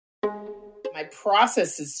My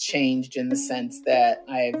process has changed in the sense that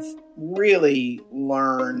I've really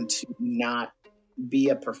learned to not be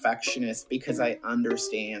a perfectionist because I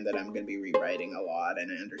understand that I'm going to be rewriting a lot,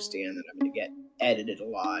 and I understand that I'm going to get edited a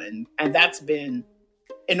lot. And that's been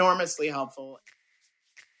enormously helpful.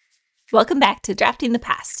 Welcome back to Drafting the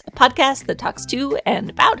Past, a podcast that talks to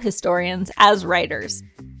and about historians as writers.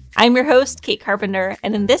 I'm your host, Kate Carpenter,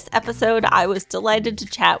 and in this episode, I was delighted to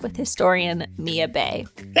chat with historian Mia Bay.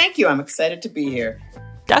 Thank you. I'm excited to be here.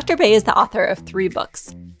 Dr. Bay is the author of 3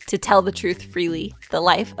 books: To Tell the Truth Freely, The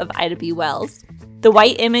Life of Ida B. Wells, The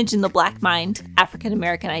White Image in the Black Mind, African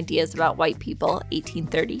American Ideas About White People,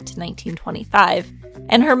 1830 to 1925,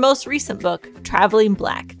 and her most recent book, Traveling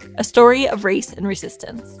Black, A Story of Race and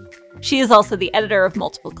Resistance. She is also the editor of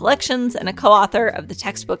multiple collections and a co-author of the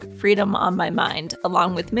textbook Freedom on My Mind,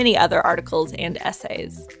 along with many other articles and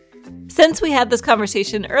essays. Since we had this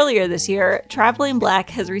conversation earlier this year, Traveling Black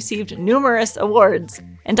has received numerous awards,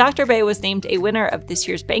 and Dr. Bay was named a winner of this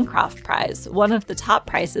year's Bancroft Prize, one of the top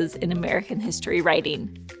prizes in American history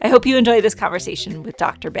writing. I hope you enjoy this conversation with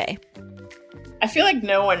Dr. Bay. I feel like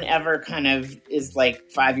no one ever kind of is like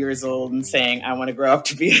 5 years old and saying, I want to grow up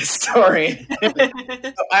to be a historian.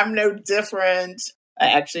 So I'm no different. I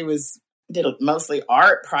actually did mostly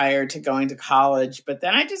art prior to going to college, but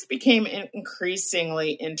then I just became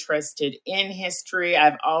increasingly interested in history.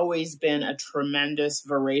 I've always been a tremendous,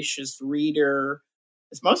 voracious reader.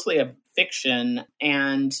 It's mostly a fiction,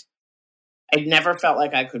 and I never felt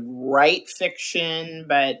like I could write fiction,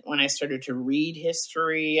 but when I started to read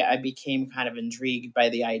history, I became kind of intrigued by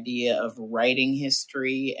the idea of writing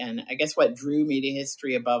history. And I guess what drew me to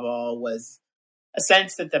history above all was a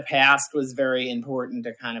sense that the past was very important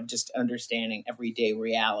to kind of just understanding everyday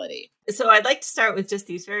reality. So I'd like to start with just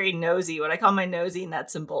these very nosy, what I call my nosy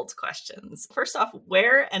nuts and bolts questions. First off,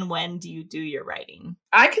 where and when do you do your writing?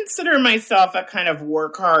 I consider myself a kind of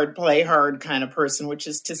work hard, play hard kind of person, which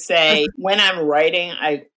is to say when I'm writing,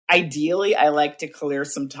 I like to clear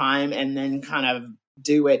some time and then kind of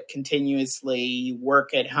do it continuously,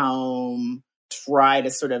 work at home, try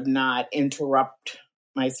to sort of not interrupt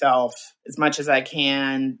myself as much as I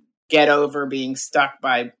can, get over being stuck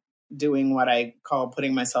by doing what I call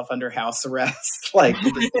putting myself under house arrest, like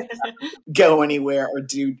go anywhere or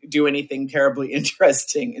do anything terribly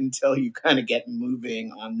interesting until you kind of get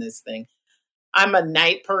moving on this thing. I'm a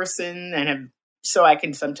night person so I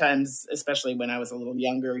can sometimes, especially when I was a little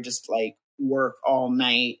younger, just like work all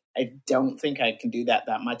night. I don't think I can do that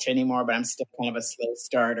much anymore, but I'm still kind of a slow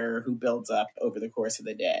starter who builds up over the course of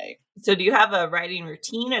the day. So do you have a writing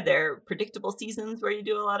routine? Are there predictable seasons where you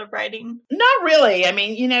do a lot of writing? Not really. I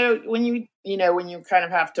mean, when you kind of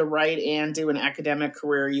have to write and do an academic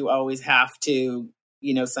career, you always have to,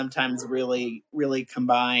 sometimes really, really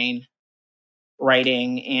combine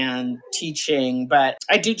writing and teaching, but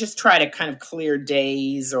I do just try to kind of clear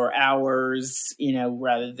days or hours,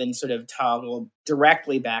 rather than sort of toggle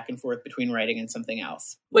directly back and forth between writing and something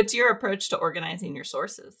else. What's your approach to organizing your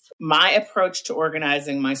sources? My approach to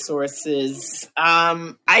organizing my sources,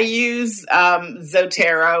 I use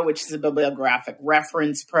Zotero, which is a bibliographic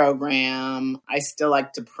reference program. I still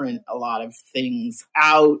like to print a lot of things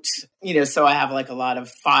out, so I have like a lot of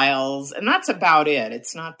files, and that's about it.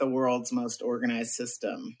 It's not the world's most organized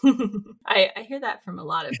system. I hear that from a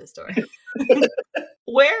lot of historians.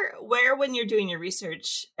 Where, when you're doing your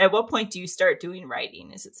research, at what point do you start doing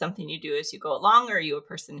writing? Is it something you do as you go along, or are you a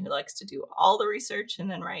person who likes to do all the research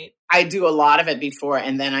and then write? I do a lot of it before,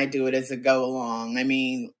 and then I do it as I go along. I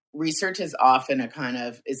mean, research is often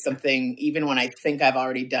is something, even when I think I've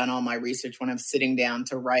already done all my research, when I'm sitting down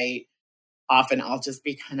to write, often I'll just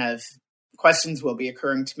be questions will be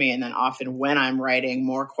occurring to me. And then often when I'm writing,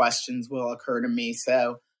 more questions will occur to me.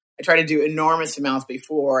 So I try to do enormous amounts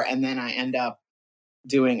before, and then I end up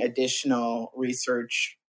doing additional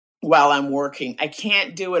research while I'm working. I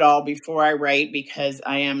can't do it all before I write because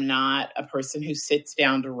I am not a person who sits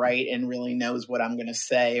down to write and really knows what I'm going to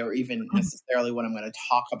say or even necessarily what I'm going to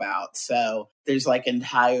talk about. So there's like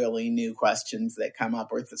entirely new questions that come up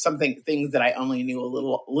or things that I only knew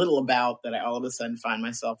a little about that I all of a sudden find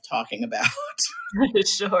myself talking about.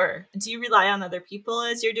 Sure. Do you rely on other people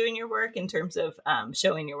as you're doing your work in terms of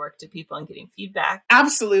showing your work to people and getting feedback?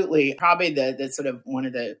 Absolutely. Probably the sort of one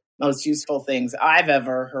of the most useful things I've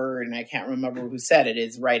ever heard, and I can't remember who said it,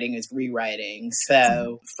 is writing is rewriting.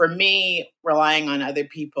 So for me, relying on other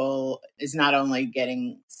people is not only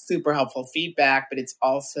getting super helpful feedback, but it's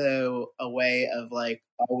also a way of like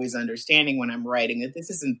always understanding when I'm writing that this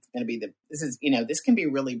isn't going to be this can be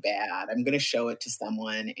really bad. I'm going to show it to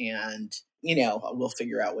someone and we'll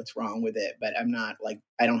figure out what's wrong with it, but I'm not like,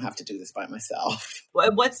 I don't have to do this by myself.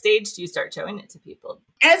 At what stage do you start showing it to people?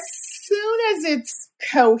 As soon as it's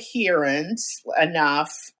coherent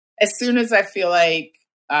enough, as soon as I feel like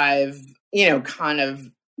I've, kind of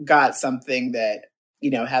got something that,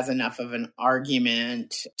 has enough of an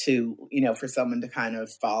argument to, for someone to kind of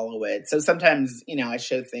follow it. So sometimes, I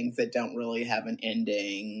show things that don't really have an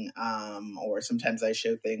ending, or sometimes I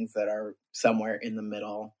show things that are somewhere in the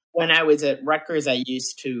middle. When I was at Rutgers, I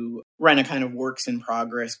used to run a kind of works in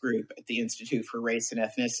progress group at the Institute for Race and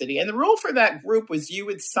Ethnicity. And the rule for that group was you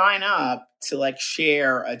would sign up to like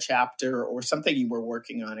share a chapter or something you were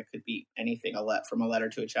working on. It could be anything, from a letter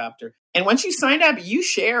to a chapter. And once you signed up, you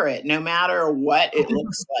share it no matter what it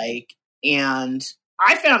looks like. And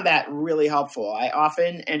I found that really helpful. I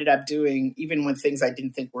often ended up doing, even when things I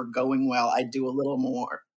didn't think were going well, I'd do a little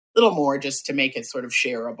more just to make it sort of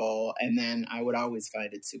shareable. And then I would always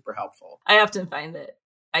find it super helpful. I often find that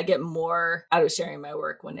I get more out of sharing my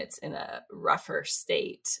work when it's in a rougher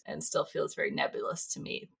state and still feels very nebulous to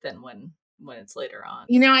me than when it's later on.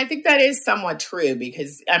 I think that is somewhat true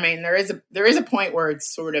because, there is a point where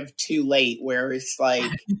it's sort of too late, where it's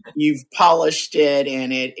like you've polished it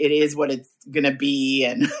and it is what it's going to be.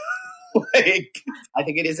 And I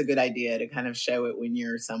think it is a good idea to kind of show it when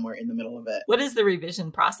you're somewhere in the middle of it. What does the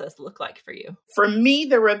revision process look like for you? For me,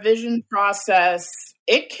 the revision process,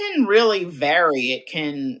 it can really vary. It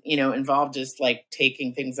can, involve just like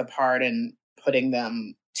taking things apart and putting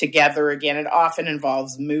them together again. It often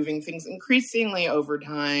involves moving things. Increasingly over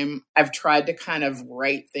time, I've tried to kind of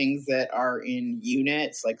write things that are in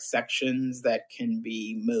units, like sections that can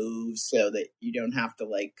be moved so that you don't have to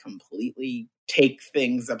like completely take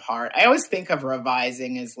things apart. I always think of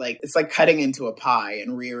revising as like, it's like cutting into a pie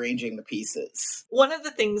and rearranging the pieces. One of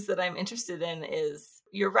the things that I'm interested in is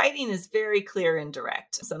your writing is very clear and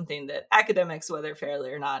direct, something that academics, whether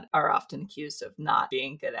fairly or not, are often accused of not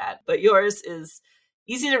being good at. But yours is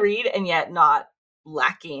easy to read and yet not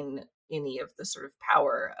lacking any of the sort of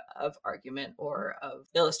power of argument or of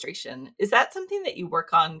illustration. Is that something that you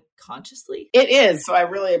work on consciously? It is. So I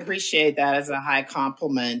really appreciate that as a high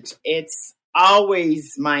compliment. It's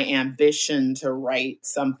always my ambition to write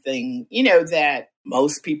something, that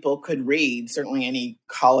most people could read. Certainly any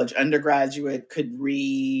college undergraduate could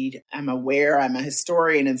read. I'm aware I'm a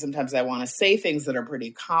historian, and sometimes I want to say things that are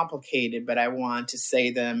pretty complicated, but I want to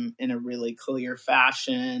say them in a really clear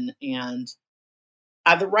fashion. And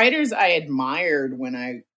the writers I admired when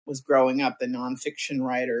I was growing up, the nonfiction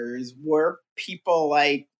writers, were people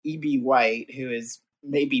like E.B. White, who is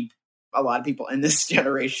maybe a lot of people in this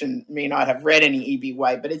generation may not have read any E.B.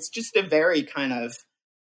 White, but it's just a very kind of,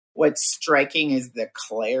 what's striking is the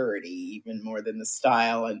clarity, even more than the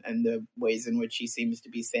style and the ways in which he seems to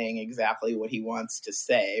be saying exactly what he wants to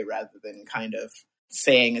say, rather than kind of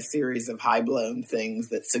saying a series of high-blown things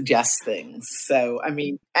that suggest things. So, and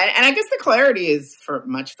I guess the clarity is for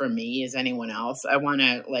me as anyone else. I want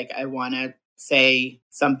to say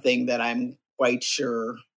something that I'm quite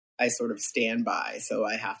sure I sort of stand by. So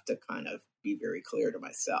I have to kind of be very clear to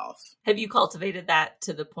myself. Have you cultivated that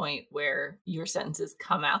to the point where your sentences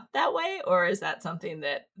come out that way? Or is that something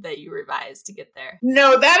that you revise to get there?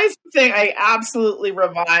 No, that is something I absolutely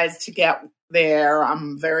revise to get there.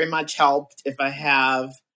 I'm very much helped if I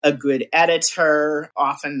have a good editor.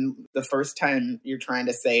 Often the first time you're trying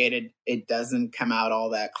to say it doesn't come out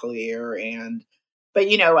all that clear. But,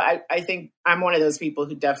 I think I'm one of those people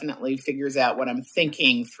who definitely figures out what I'm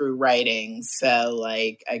thinking through writing. So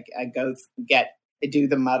like I do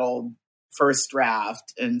the muddled first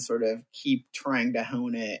draft and sort of keep trying to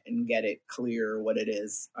hone it and get it clear what it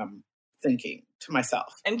is I'm thinking to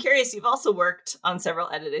myself. I'm curious, you've also worked on several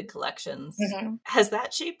edited collections. Mm-hmm. Has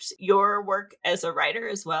that shaped your work as a writer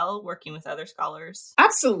as well, working with other scholars?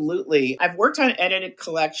 Absolutely. I've worked on edited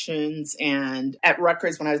collections, and at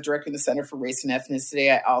Rutgers, when I was directing the Center for Race and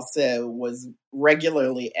Ethnicity, I also was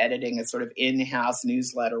regularly editing a sort of in-house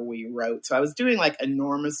newsletter we wrote. So I was doing like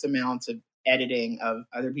enormous amounts of editing of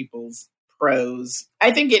other people's prose.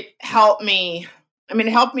 I think it helped me. It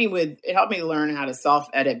helped me learn how to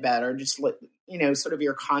self-edit better. Just, sort of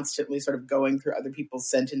you're constantly sort of going through other people's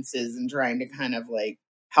sentences and trying to kind of like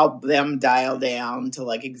help them dial down to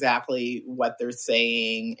like exactly what they're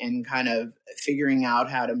saying and kind of figuring out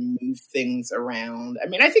how to move things around.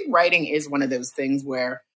 I think writing is one of those things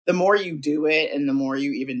where the more you do it and the more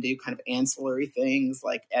you even do kind of ancillary things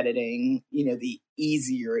like editing, the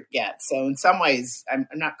easier it gets. So in some ways, I'm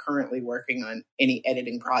not currently working on any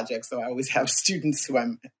editing projects, so I always have students who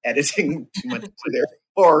I'm editing too much to their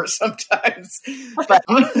horror sometimes. But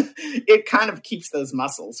it kind of keeps those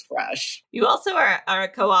muscles fresh. You also are a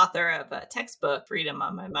co-author of a textbook, Freedom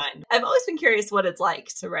on My Mind. I've always been curious what it's like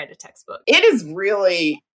to write a textbook. It is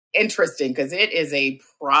really interesting because it is a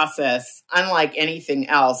process unlike anything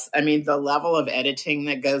else. I mean, the level of editing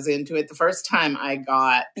that goes into it. The first time I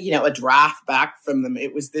got, a draft back from them,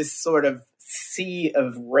 it was this sort of sea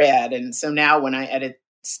of red. And so now when I edit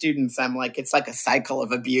students, I'm like, it's like a cycle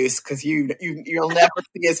of abuse because you'll never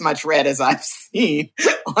see as much red as I've seen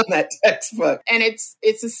on that textbook. And it's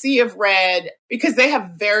a sea of red because they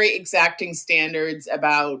have very exacting standards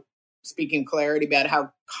about speaking clarity, about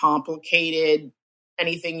how complicated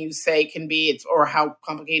anything you say can be, or how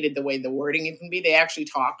complicated the way the wording it can be. They actually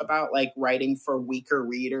talk about like writing for weaker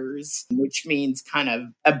readers, which means kind of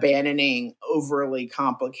abandoning overly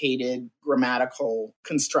complicated grammatical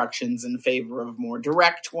constructions in favor of more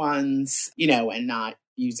direct ones, and not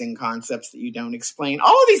using concepts that you don't explain.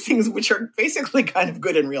 All of these things, which are basically kind of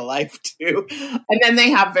good in real life too. And then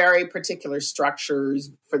they have very particular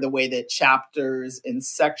structures for the way that chapters and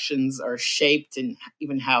sections are shaped and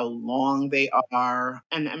even how long they are.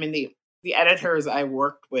 And I mean, the editors I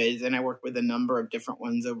worked with, and I worked with a number of different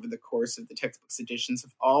ones over the course of the textbooks editions,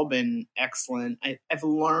 have all been excellent. I've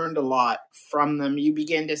learned a lot from them. You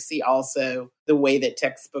begin to see also the way that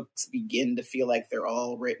textbooks begin to feel like they're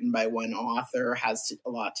all written by one author has a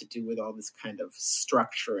lot to do with all this kind of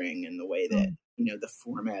structuring and the way that, the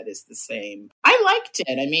format is the same. I liked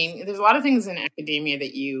it. I mean, there's a lot of things in academia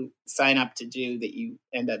that you sign up to do that you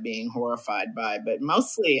end up being horrified by, but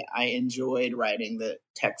mostly I enjoyed writing the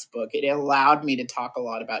textbook. It allowed me to talk a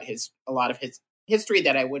lot about a lot of his history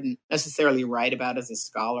that I wouldn't necessarily write about as a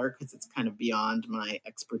scholar because it's kind of beyond my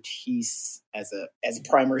expertise as a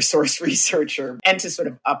primary source researcher, and to sort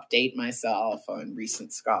of update myself on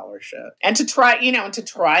recent scholarship and to try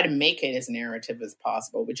to make it as narrative as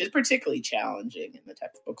possible, which is particularly challenging in the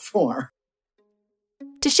textbook form.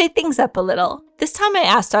 To shake things up a little, this time I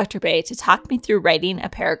asked Dr. Bay to talk me through writing a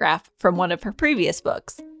paragraph from one of her previous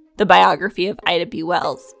books, the biography of Ida B.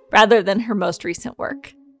 Wells, rather than her most recent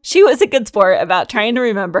work. She was a good sport about trying to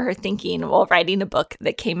remember her thinking while writing a book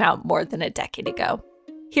that came out more than a decade ago.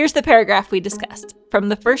 Here's the paragraph we discussed from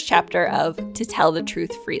the first chapter of To Tell the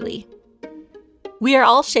Truth Freely. We are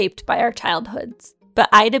all shaped by our childhoods, but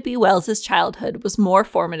Ida B. Wells' childhood was more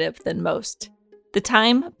formative than most. The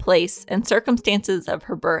time, place, and circumstances of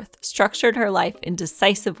her birth structured her life in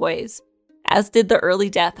decisive ways, as did the early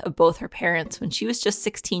death of both her parents when she was just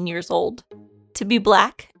 16 years old. To be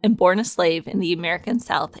Black and born a slave in the American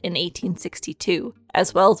South in 1862,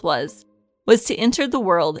 as Wells was to enter the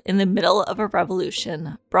world in the middle of a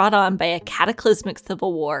revolution brought on by a cataclysmic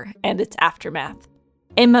civil war and its aftermath.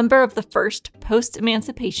 A member of the first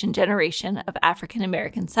post-emancipation generation of African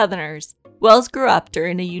American Southerners, Wells grew up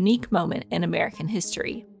during a unique moment in American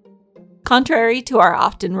history. Contrary to our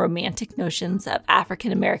often romantic notions of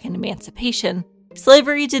African American emancipation,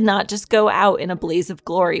 slavery did not just go out in a blaze of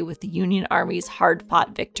glory with the Union Army's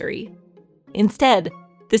hard-fought victory. Instead,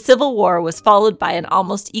 the Civil War was followed by an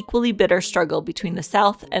almost equally bitter struggle between the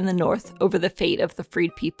South and the North over the fate of the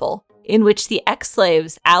freed people, in which the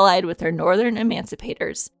ex-slaves allied with their Northern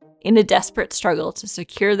emancipators in a desperate struggle to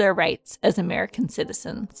secure their rights as American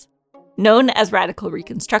citizens. Known as Radical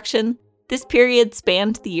Reconstruction, this period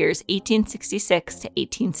spanned the years 1866 to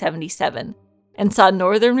 1877, and saw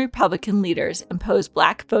Northern Republican leaders impose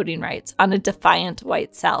Black voting rights on a defiant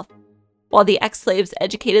white South, while the ex-slaves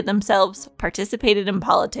educated themselves, participated in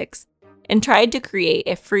politics, and tried to create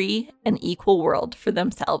a free and equal world for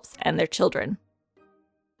themselves and their children.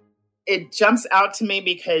 It jumps out to me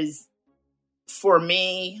because for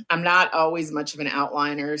me, I'm not always much of an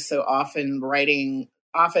outliner, so often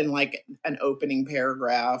like an opening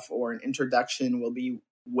paragraph or an introduction will be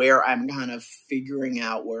where I'm kind of figuring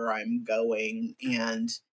out where I'm going. And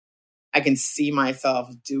I can see myself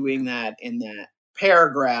doing that in that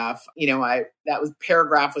paragraph.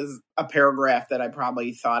 Paragraph was a paragraph that I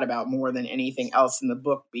probably thought about more than anything else in the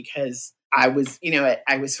book because I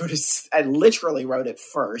literally wrote it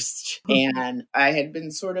first. And I had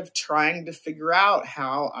been sort of trying to figure out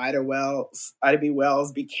how Ida B.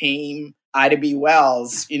 Wells became Ida B.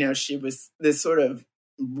 Wells. She was this sort of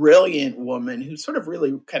brilliant woman who sort of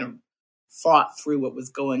really kind of thought through what was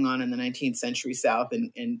going on in the 19th century South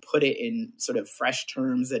and put it in sort of fresh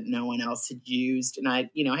terms that no one else had used. And I,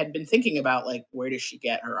 had been thinking about like, where does she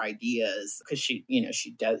get her ideas? Because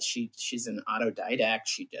she's an autodidact.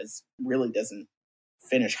 She really doesn't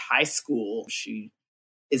finish high school. She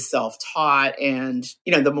is self-taught. And,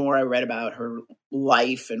 the more I read about her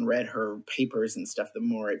life and read her papers and stuff, the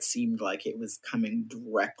more it seemed like it was coming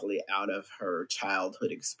directly out of her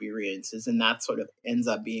childhood experiences. And that sort of ends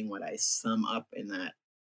up being what I sum up in that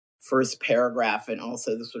first paragraph. And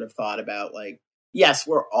also the sort of thought about like, yes,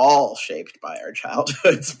 we're all shaped by our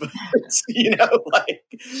childhoods, but,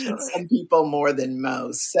 some people more than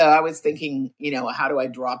most. So I was thinking, how do I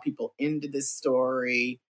draw people into this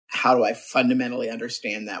story? How do I fundamentally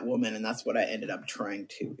understand that woman? And that's what I ended up trying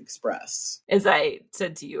to express. As I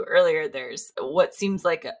said to you earlier, there's what seems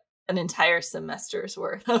like an entire semester's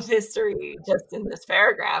worth of history just in this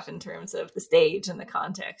paragraph in terms of the stage and the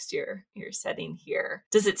context you're setting here.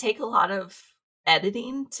 Does it take a lot of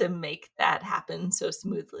editing to make that happen so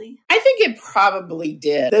smoothly? I think it probably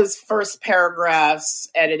did. Those first paragraphs,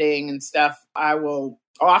 editing and stuff, I will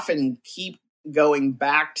often keep going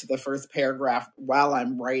back to the first paragraph while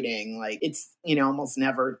I'm writing. Like it's, almost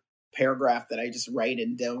never a paragraph that I just write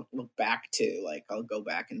and don't look back to. Like I'll go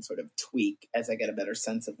back and sort of tweak as I get a better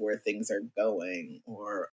sense of where things are going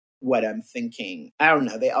or what I'm thinking. I don't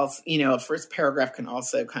know. They also, a first paragraph can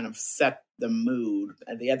also kind of set the mood.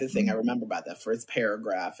 And the other thing I remember about that first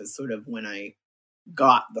paragraph is sort of when I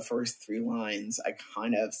got the first 3 lines, I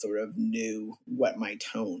kind of sort of knew what my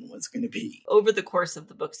tone was going to be. Over the course of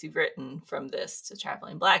the books you've written, from this to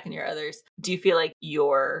Traveling Black and your others, do you feel like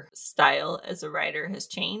your style as a writer has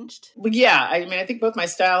changed? Well, yeah. I think both my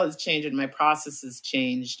style has changed and my process has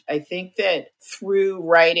changed. I think that through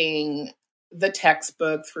writing the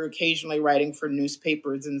textbook, through occasionally writing for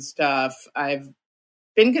newspapers and stuff, I've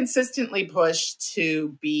been consistently pushed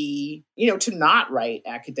to be, to not write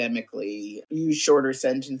academically, use shorter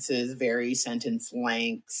sentences, vary sentence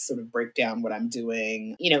lengths, sort of break down what I'm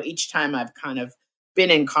doing. Each time I've kind of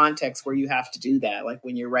been in context where you have to do that. Like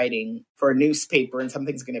when you're writing for a newspaper and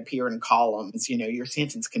something's going to appear in columns, your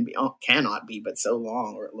sentence cannot be but so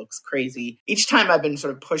long or it looks crazy. Each time I've been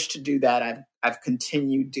sort of pushed to do that, I've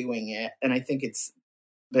continued doing it. And I think it's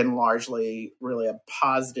been largely really a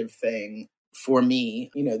positive thing for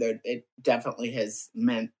me. It definitely has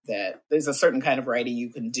meant that there's a certain kind of writing you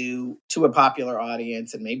can do to a popular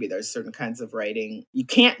audience, and maybe there's certain kinds of writing you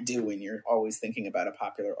can't do when you're always thinking about a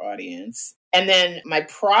popular audience. And then my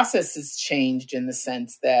process has changed in the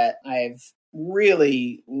sense that I've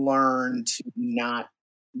really learned to not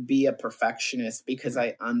be a perfectionist because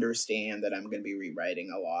I understand that I'm going to be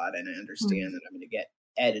rewriting a lot, and I understand that I'm going to get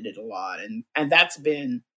edited a lot. And that's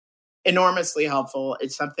been enormously helpful.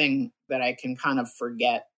 It's something that I can kind of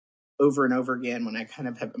forget over and over again when I kind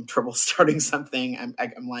of have trouble starting something.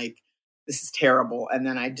 I'm like, this is terrible. And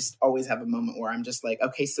then I just always have a moment where I'm just like,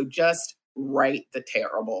 okay, so just write the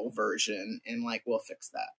terrible version and like, we'll fix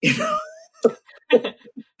that.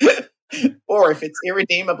 Or if it's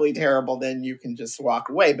irredeemably terrible, then you can just walk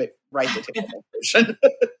away, but write the terrible version.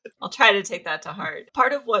 I'll try to take that to heart.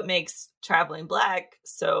 Part of what makes Traveling Black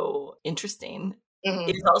so interesting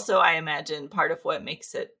is also, I imagine, part of what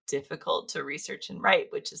makes it difficult to research and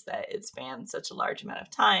write, which is that it spans such a large amount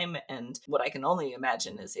of time and what I can only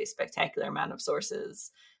imagine is a spectacular amount of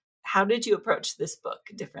sources. How did you approach this book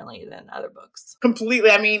differently than other books?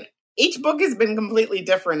 Completely. I mean, each book has been completely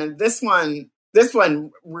different. And this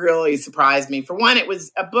one really surprised me. For one, it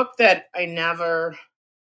was a book that I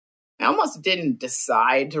almost didn't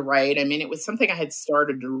decide to write. I mean, it was something I had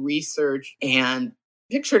started to research and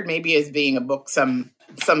pictured maybe as being a book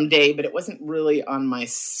someday, but it wasn't really on my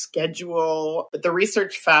schedule. But the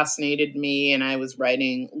research fascinated me, and I was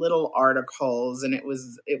writing little articles, and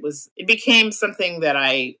it became something that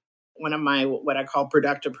one of my, what I call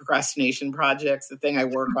productive procrastination projects, the thing I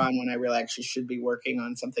work on when I really actually should be working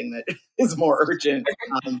on something that is more urgent.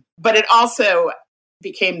 But it also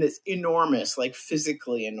became this enormous, like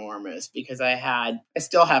physically enormous, because I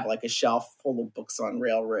still have like a shelf full of books on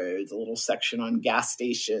railroads, a little section on gas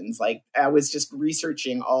stations. Like I was just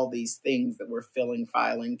researching all these things that were filling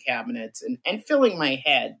filing cabinets and filling my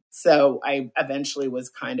head. So I eventually was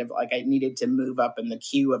kind of like, I needed to move up in the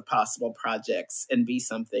queue of possible projects and be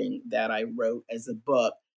something that I wrote as a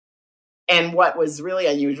book. And what was really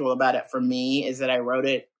unusual about it for me is that I wrote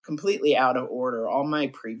it completely out of order. All my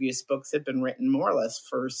previous books have been written more or less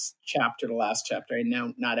first chapter to last chapter. I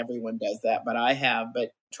know not everyone does that, but I have.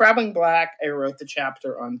 But Traveling Black, I wrote the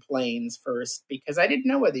chapter on planes first because I didn't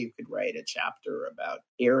know whether you could write a chapter about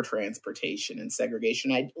air transportation and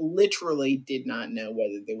segregation. I literally did not know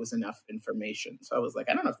whether there was enough information. So I was like,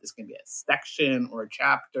 I don't know if this can be a section or a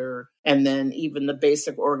chapter. And then even the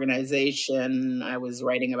basic organization, I was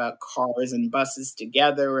writing about cars and buses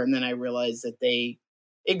together. And then I realized that they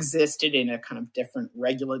existed in a kind of different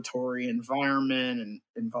regulatory environment and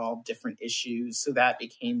involved different issues. So that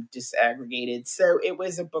became disaggregated. So it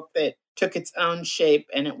was a book that took its own shape.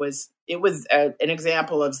 And it was an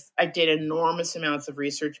example of, I did enormous amounts of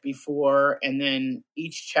research before, and then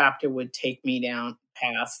each chapter would take me down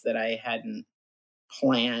paths that I hadn't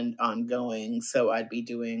planned on going. So I'd be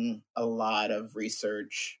doing a lot of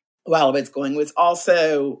research while it's going. It was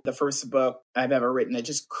also the first book I've ever written that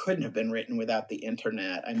just couldn't have been written without the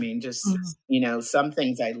internet. I mean, just, some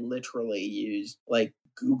things I literally used like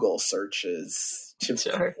Google searches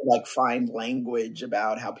to like find language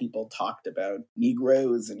about how people talked about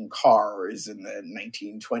Negroes and cars in the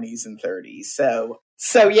 1920s and 30s.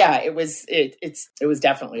 So yeah, it was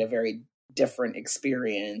definitely a very different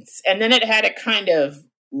experience. And then it had a kind of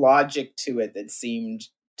logic to it that seemed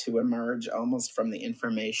to emerge almost from the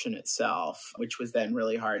information itself, which was then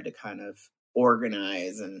really hard to kind of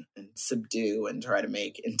organize and subdue and try to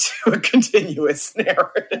make into a continuous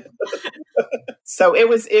narrative. So it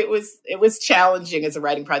was challenging as a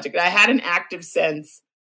writing project. I had an active sense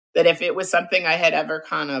that if it was something I had ever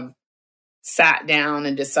kind of sat down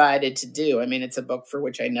and decided to do, I mean, it's a book for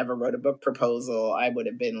which I never wrote a book proposal, I would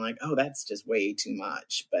have been like, oh, that's just way too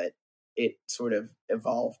much. But it sort of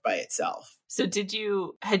evolved by itself. So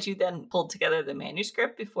had you then pulled together the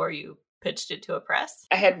manuscript before you pitched it to a press?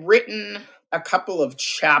 I had written a couple of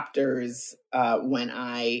chapters when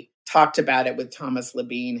I talked about it with Thomas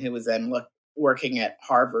Labine, who was then working at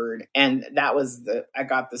Harvard, and that was I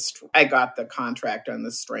got the contract on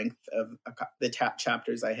the strength of the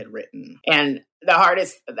chapters I had written. And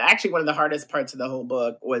one of the hardest parts of the whole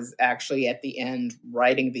book was actually at the end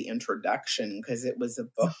writing the introduction, because it was a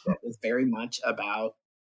book that was very much about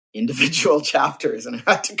individual chapters, and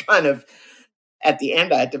I had to kind of, at the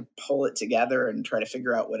end, I had to pull it together and try to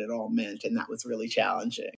figure out what it all meant, and that was really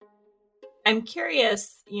challenging. I'm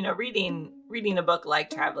curious, reading a book like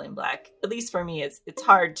Traveling Black, at least for me, it's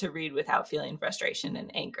hard to read without feeling frustration and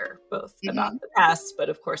anger, both about the past, but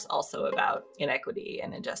of course also about inequity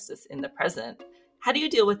and injustice in the present. How do you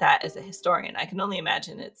deal with that as a historian? I can only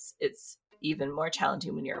imagine it's even more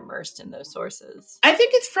challenging when you're immersed in those sources. I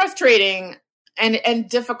think it's frustrating and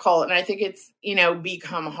difficult, and I think it's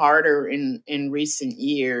become harder in recent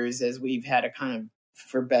years as we've had a kind of,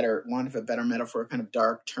 for want of a better metaphor, kind of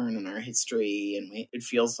dark turn in our history, and it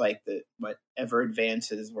feels like that whatever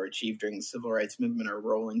advances were achieved during the civil rights movement are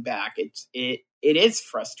rolling back. It is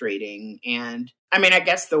frustrating, and I mean, I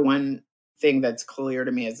guess the one thing that's clear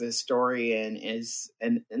to me as a historian is,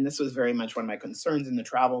 and this was very much one of my concerns in the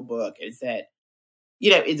travel book, is that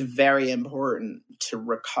it's very important to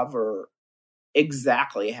recover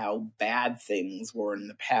exactly how bad things were in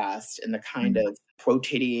the past and the kind of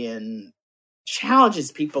quotidian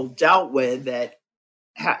challenges people dealt with that,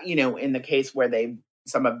 in the case where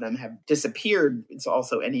some of them have disappeared, it's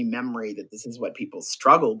also any memory that this is what people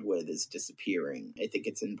struggled with is disappearing. I think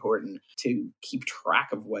it's important to keep track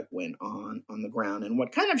of what went on the ground and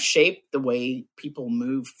what kind of shaped the way people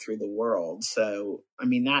moved through the world. So, I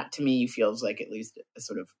mean, that to me feels like at least a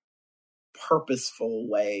sort of purposeful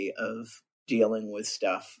way of dealing with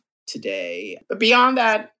stuff today. But beyond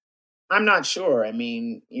that, I'm not sure. I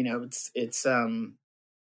mean, it's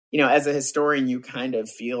as a historian, you kind of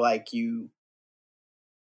feel like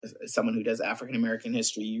as someone who does African American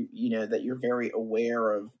history, that you're very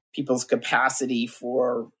aware of people's capacity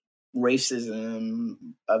for racism,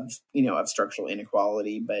 of structural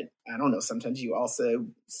inequality. But I don't know, sometimes you also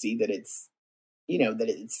see that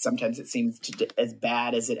sometimes it seems as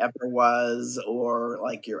bad as it ever was, or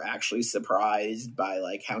like you're actually surprised by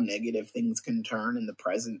like how negative things can turn in the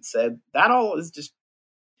present. So that all is just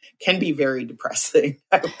can be very depressing,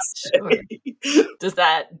 I would say. Sure. Does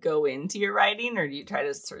that go into your writing, or do you try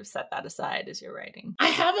to sort of set that aside as you're writing? I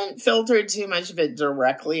haven't filtered too much of it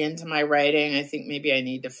directly into my writing. I think maybe I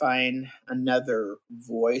need to find another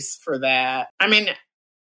voice for that. I mean,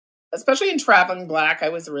 especially in Traveling Black, I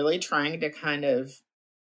was really trying to kind of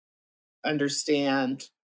understand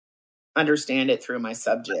it through my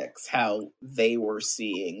subjects, how they were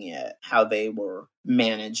seeing it, how they were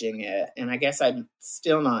managing it. And I guess I'm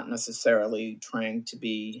still not necessarily trying to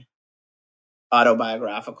be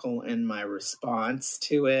autobiographical in my response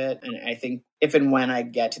to it. And I think if and when I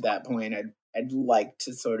get to that point, I'd like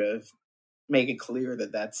to sort of make it clear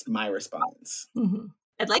that that's my response. Mm-hmm.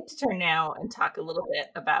 I'd like to turn now and talk a little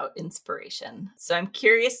bit about inspiration. So I'm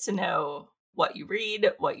curious to know what you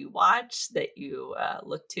read, what you watch, that you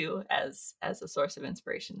look to as a source of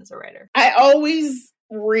inspiration as a writer. I always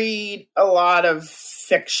read a lot of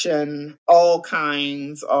fiction, all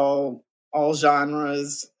kinds, all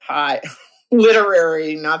genres, high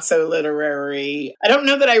literary, not so literary. I don't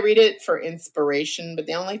know that I read it for inspiration, but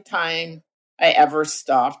the only time I ever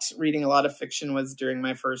stopped reading a lot of fiction was during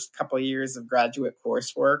my first couple of years of graduate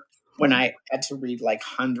coursework, when I had to read like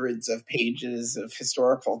hundreds of pages of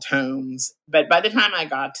historical tomes. But by the time I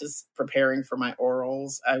got to preparing for my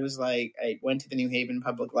orals, I went to the New Haven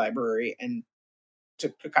Public Library and to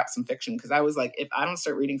pick up some fiction, because I was like, if I don't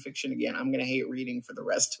start reading fiction again, I'm going to hate reading for the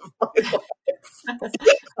rest of my life.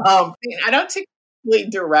 I don't take really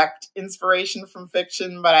direct inspiration from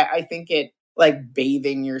fiction, but I think it, like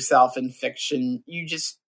bathing yourself in fiction, you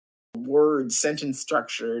just words, sentence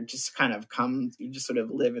structure just kind of comes, you just sort of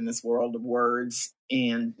live in this world of words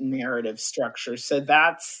and narrative structure. So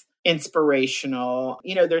that's inspirational.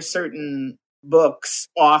 There's certain books,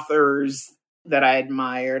 authors that I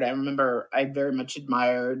admired. I remember I very much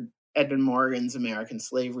admired Edmund Morgan's American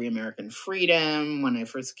Slavery, American Freedom when I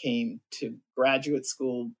first came to graduate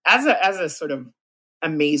school as a sort of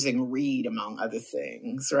amazing read, among other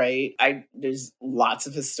things, right? There's lots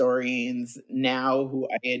of historians now who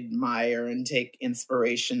I admire and take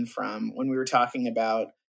inspiration from. When we were talking about,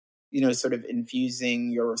 sort of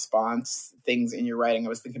infusing your response things in your writing, I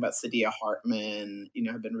was thinking about Saidiya Hartman.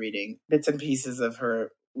 I've been reading bits and pieces of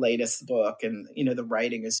her latest book, and the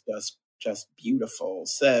writing is just beautiful.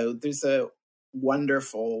 So there's a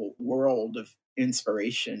wonderful world of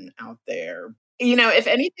inspiration out there. If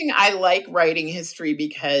anything, I like writing history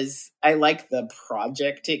because I like the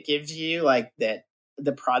project it gives you, like that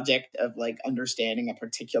the project of like understanding a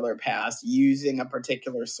particular past, using a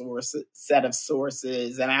particular set of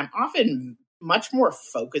sources. And I'm often much more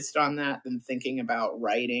focused on that than thinking about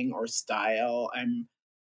writing or style.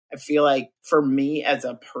 I feel like for me as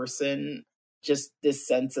a person, just this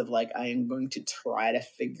sense of like, I am going to try to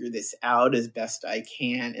figure this out as best I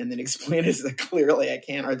can and then explain it as clearly I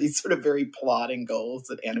can, are these sort of very plodding goals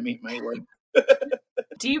that animate my work.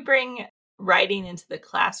 Do you bring writing into the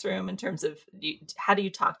classroom in terms of how do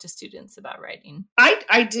you talk to students about writing?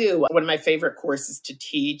 I do. One of my favorite courses to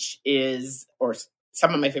teach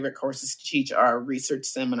some of my favorite courses to teach are research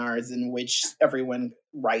seminars in which everyone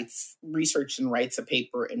research and writes a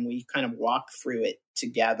paper, and we kind of walk through it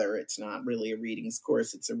together. It's not really a readings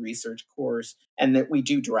course, it's a research course. And that we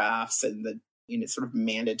do drafts, and it's sort of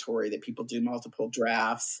mandatory that people do multiple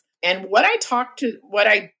drafts. And what I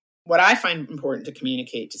find important to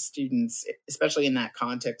communicate to students, especially in that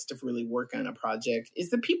context of really work on a project, is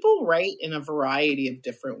that people write in a variety of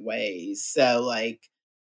different ways. So like,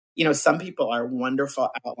 some people are wonderful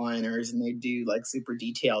outliners and they do like super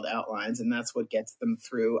detailed outlines, and that's what gets them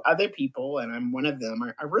through. Other people, and I'm one of them,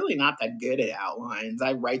 are really not that good at outlines.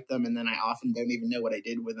 I write them and then I often don't even know what I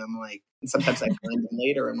did with them. And sometimes I find them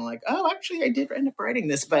later and I'm like, oh, actually I did end up writing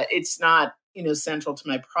this, but it's not, central to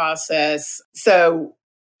my process. So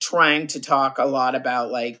trying to talk a lot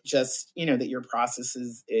about like just, that your process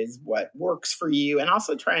is what works for you, and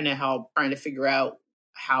also trying to figure out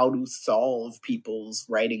how to solve people's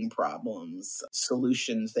writing problems,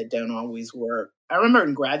 solutions that don't always work. I remember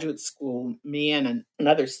in graduate school, me and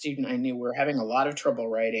another student I knew were having a lot of trouble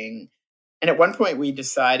writing. And at one point we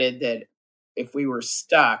decided that if we were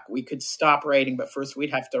stuck, we could stop writing, but first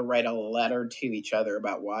we'd have to write a letter to each other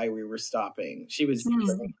about why we were stopping. She was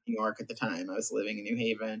living in New York at the time. I was living in New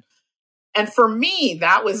Haven. And for me,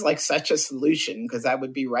 that was like such a solution, because I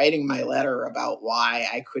would be writing my letter about why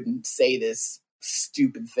I couldn't say this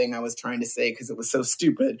stupid thing I was trying to say because it was so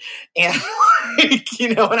stupid. And and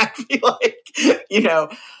I feel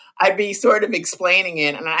like, I'd be sort of explaining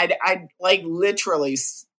it, and I'd like literally,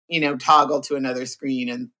 toggle to another screen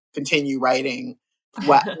and continue writing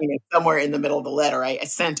somewhere in the middle of the letter. I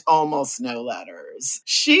sent almost no letters.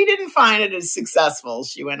 She didn't find it as successful.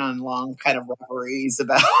 She went on long kind of reveries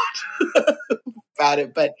about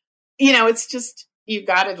it. But, it's just, you've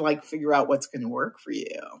got to like figure out what's going to work for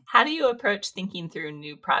you. How do you approach thinking through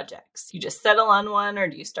new projects? You just settle on one, or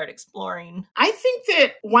do you start exploring? I think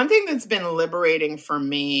that one thing that's been liberating for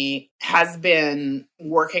me has been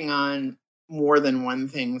working on more than one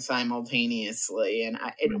thing simultaneously. And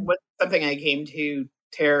it was something I came to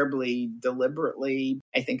terribly deliberately.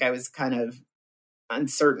 I think I was kind of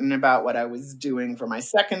uncertain about what I was doing for my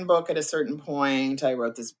second book at a certain point. I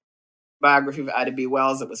wrote this biography of Ida B.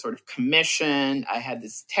 Wells that was sort of commissioned. I had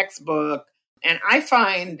this textbook. And I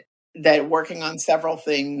find that working on several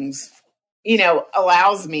things,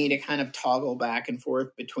 allows me to kind of toggle back and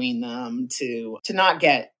forth between them to not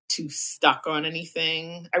get too stuck on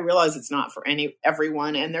anything. I realize it's not for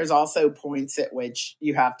everyone. And there's also points at which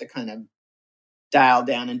you have to kind of dial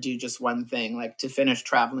down and do just one thing. Like to finish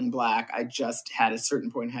Traveling Black, I just had a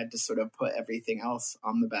certain point had to sort of put everything else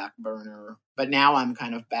on the back burner. But now I'm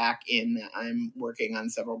kind of back in that I'm working on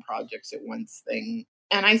several projects at once thing.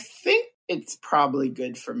 And I think it's probably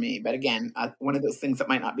good for me. But again, one of those things that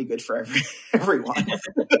might not be good for everyone.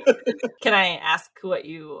 Can I ask what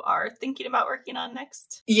you are thinking about working on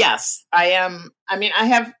next? Yes, I am. I mean, I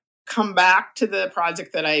have come back to the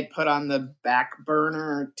project that I put on the back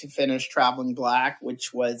burner to finish Traveling Black,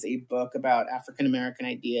 which was a book about African-American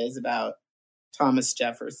ideas about Thomas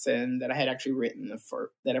Jefferson that I had actually written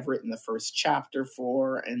I've written the first chapter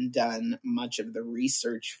for and done much of the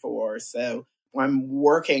research for. So I'm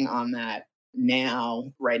working on that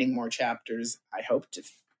now, writing more chapters. I hope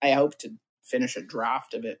to finish a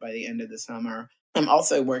draft of it by the end of the summer. I'm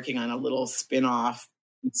also working on a little spin-off.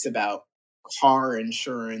 It's about car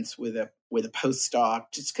insurance with a postdoc,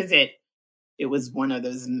 just because it was one of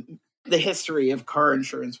those. The history of car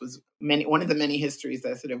insurance was one of the many histories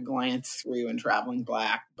that I sort of glanced through in Traveling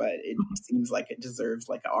Black, but it seems like it deserves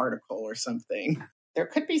like an article or something. There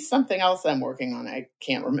could be something else I'm working on. I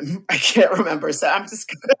can't remember. So I'm just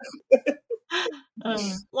gonna.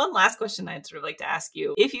 One last question I'd sort of like to ask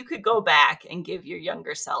you. If you could go back and give your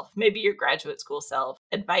younger self, maybe your graduate school self,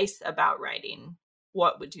 advice about writing,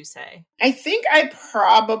 what would you say? I think I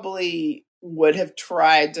probably would have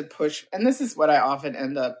tried to push, and this is what I often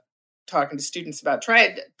end up talking to students about,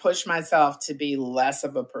 tried to push myself to be less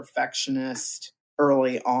of a perfectionist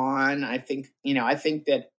early on. I think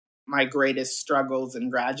that my greatest struggles in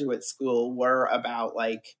graduate school were about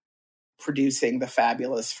like producing the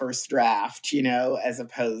fabulous first draft, as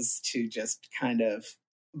opposed to just kind of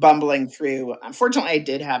bumbling through. Unfortunately, I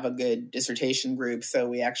did have a good dissertation group, so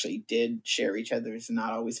we actually did share each other's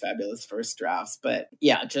not always fabulous first drafts. But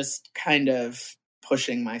yeah, just kind of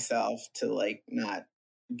pushing myself to like not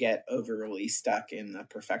get overly stuck in the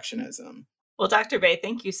perfectionism. Well, Dr. Bay,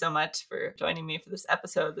 thank you so much for joining me for this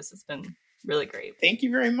episode. This has been really great. Thank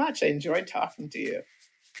you very much. I enjoyed talking to you.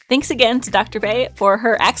 Thanks again to Dr. Bay for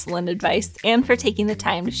her excellent advice and for taking the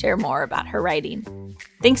time to share more about her writing.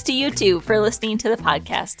 Thanks to you too for listening to the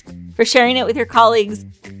podcast, for sharing it with your colleagues,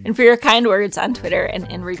 and for your kind words on Twitter and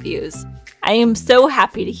in reviews. I am so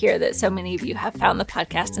happy to hear that so many of you have found the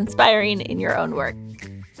podcast inspiring in your own work.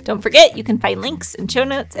 Don't forget, you can find links and show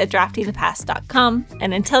notes at draftingthepast.com.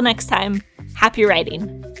 And until next time, happy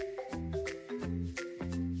writing.